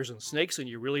of spiders and snakes and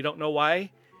you really don't know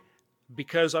why,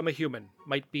 because I'm a human,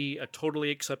 might be a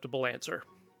totally acceptable answer.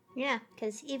 Yeah,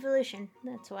 because evolution,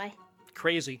 that's why.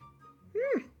 Crazy.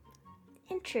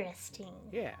 Interesting.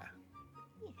 Yeah.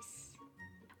 Yes.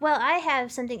 Well, I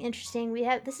have something interesting.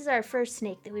 This is our first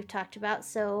snake that we've talked about,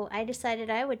 so I decided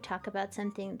I would talk about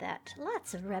something that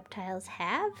lots of reptiles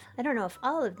have. I don't know if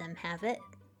all of them have it,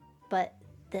 but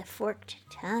the forked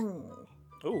tongue.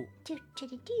 Ooh.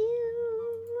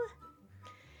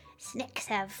 Snakes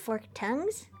have forked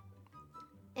tongues.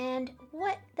 And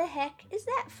what the heck is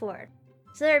that for?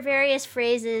 So there are various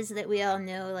phrases that we all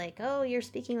know, like, oh, you're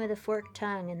speaking with a forked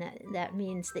tongue, and that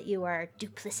means that you are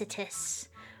duplicitous,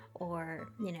 or,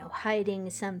 hiding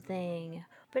something.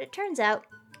 But it turns out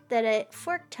that a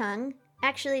forked tongue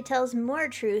actually tells more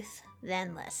truth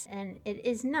than less, and it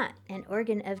is not an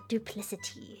organ of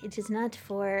duplicity. It is not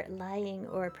for lying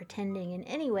or pretending in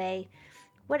any way.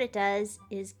 What it does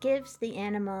is gives the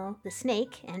animal, the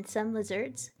snake, and some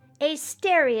lizards, a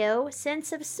stereo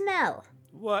sense of smell.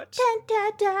 What? Dun,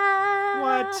 dun, dun.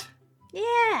 What?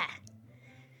 Yeah.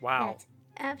 Wow. That's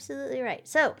absolutely right.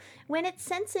 So, when it's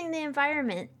sensing the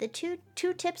environment, the two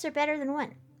tips are better than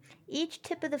one. Each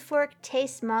tip of the fork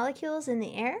tastes molecules in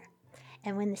the air,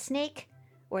 and when the snake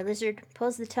or lizard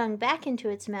pulls the tongue back into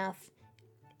its mouth,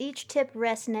 each tip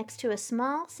rests next to a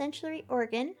small sensory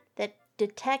organ that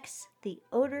detects the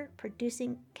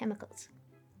odor-producing chemicals.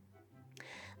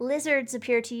 Lizards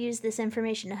appear to use this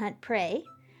information to hunt prey,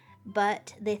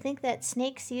 but they think that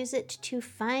snakes use it to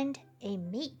find a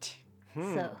mate.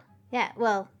 So, yeah,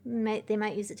 well, they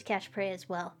might use it to catch prey as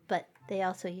well, but they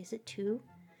also use it to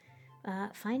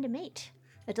find a mate.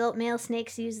 Adult male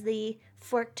snakes use the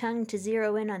forked tongue to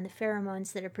zero in on the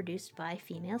pheromones that are produced by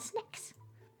female snakes.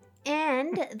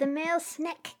 And the male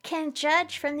snake can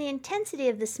judge from the intensity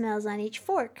of the smells on each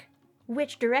fork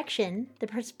which direction the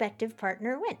prospective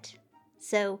partner went.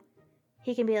 So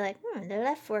he can be like, the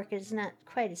left fork is not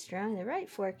quite as strong. The right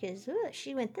fork is,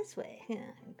 she went this way.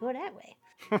 Go that way.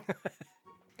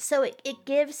 So it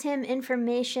gives him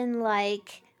information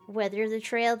like whether the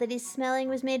trail that he's smelling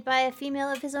was made by a female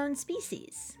of his own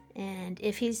species, and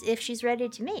if she's ready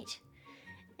to mate.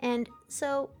 And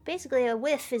so basically a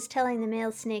whiff is telling the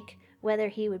male snake whether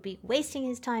he would be wasting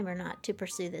his time or not to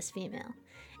pursue this female.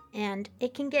 And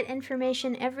it can get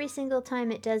information every single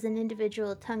time it does an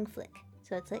individual tongue flick.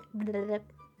 So it's like...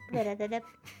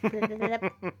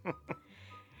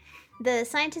 The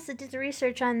scientists that did the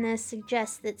research on this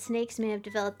suggest that snakes may have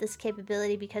developed this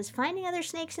capability because finding other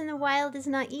snakes in the wild is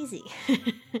not easy.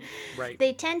 Right.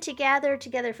 They tend to gather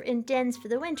together in dens for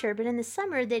the winter, but in the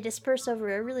summer they disperse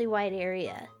over a really wide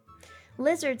area.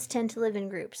 Lizards tend to live in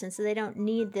groups, and so they don't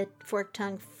need the forked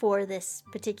tongue for this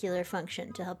particular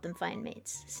function to help them find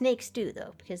mates. Snakes do,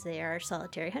 though, because they are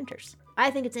solitary hunters. I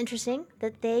think it's interesting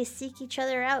that they seek each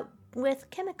other out with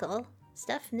chemical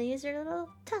stuff, and they use their little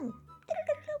tongue.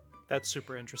 That's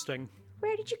super interesting.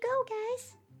 Where did you go,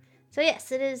 guys? So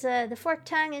yes, it is. The forked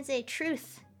tongue is a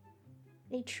truth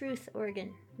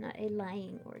organ, not a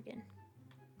lying organ.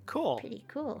 Cool. Pretty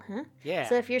cool, huh? Yeah.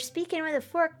 So if you're speaking with a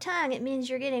forked tongue, it means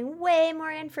you're getting way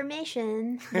more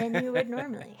information than you would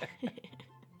normally.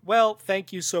 Well,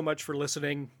 thank you so much for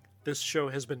listening. This show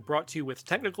has been brought to you with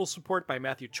technical support by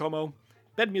Matthew Chomo,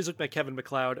 bed music by Kevin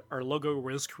MacLeod. Our logo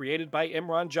was created by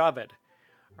Imran Javed.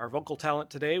 Our vocal talent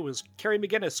today was Carrie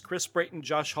McGinnis, Chris Brayton,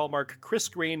 Josh Hallmark, Chris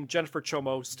Green, Jennifer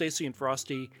Chomo, Stacy and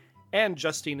Frosty, and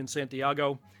Justine and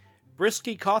Santiago.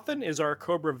 Brisky Cawthon is our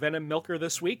Cobra Venom milker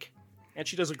this week, and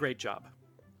she does a great job.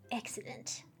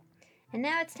 Excellent. And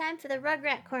now it's time for the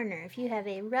Rugrat Corner. If you have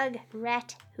a rug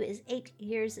rat who is 8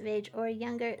 years of age or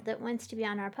younger that wants to be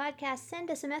on our podcast, send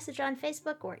us a message on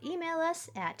Facebook or email us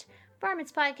at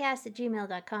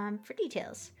varmintspodcast@gmail.com for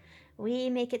details. We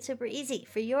make it super easy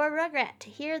for your Rugrat to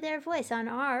hear their voice on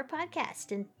our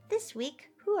podcast. And this week,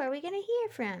 who are we going to hear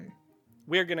from?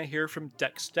 We're going to hear from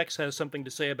Dex. Dex has something to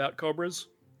say about cobras.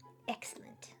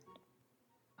 Excellent.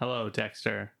 Hello,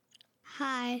 Dexter.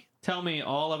 Hi. Tell me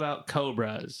all about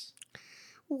cobras.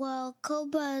 Well,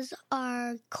 cobras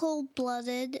are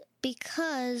cold-blooded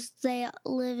because they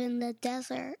live in the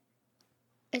desert.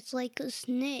 It's like a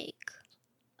snake.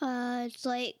 It's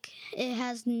like it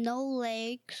has no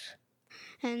legs,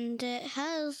 and it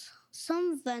has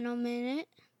some venom in it.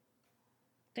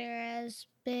 They're as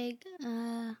big.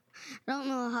 I don't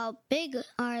know how big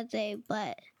are they,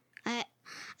 but I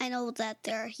know that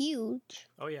they're huge.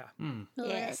 Oh yeah. So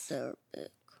Yes. that they're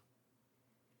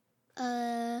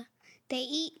big. They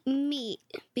eat meat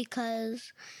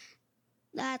because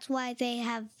that's why they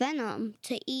have venom,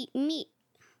 to eat meat.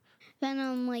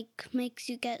 Venom makes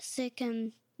you get sick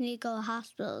and you go to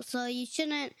hospital. So you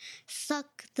shouldn't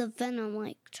suck the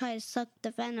venom, try to suck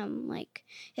the venom.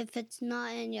 If it's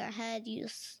not in your head,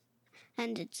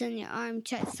 and it's in your arm,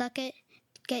 try to suck it,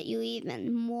 get you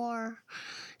even more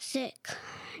sick.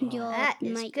 That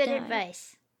is good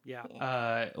advice.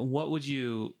 Yeah. What would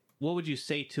you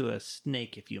say to a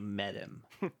snake if you met him?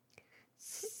 What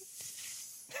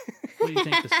do you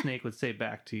think the snake would say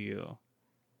back to you?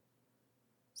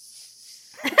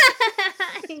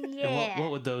 Yeah.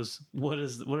 And what do those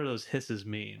hisses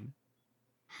mean?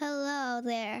 Hello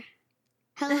there.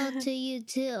 Hello to you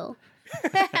too.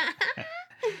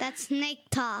 That's snake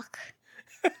talk.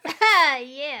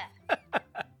 Yeah.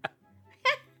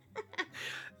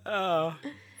 Oh,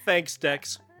 thanks,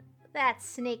 Dex. That's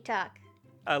snake talk.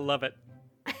 I love it.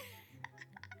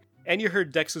 And you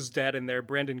heard Dex's dad in there,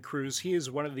 Brandon Cruz. He is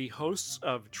one of the hosts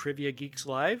of Trivia Geeks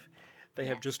Live. They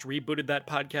have just rebooted that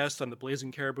podcast on the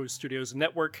Blazing Caribou Studios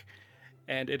network.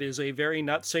 And it is a very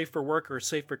not safe for work or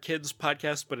safe for kids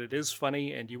podcast, but it is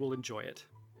funny and you will enjoy it.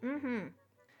 Mm-hmm.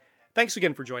 Thanks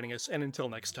again for joining us, and until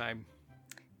next time.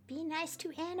 Be nice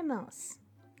to animals.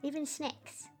 Even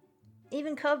snakes.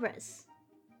 Even cobras.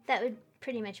 That would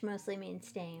pretty much mostly mean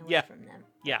staying away from them.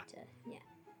 Yeah. But, yeah.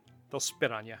 They'll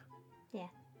spit on you. Yeah.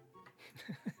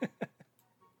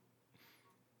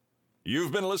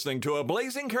 You've been listening to a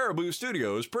Blazing Caribou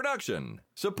Studios production.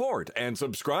 Support and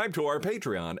subscribe to our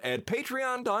Patreon at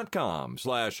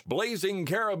patreon.com/Blazing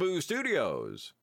Caribou Studios.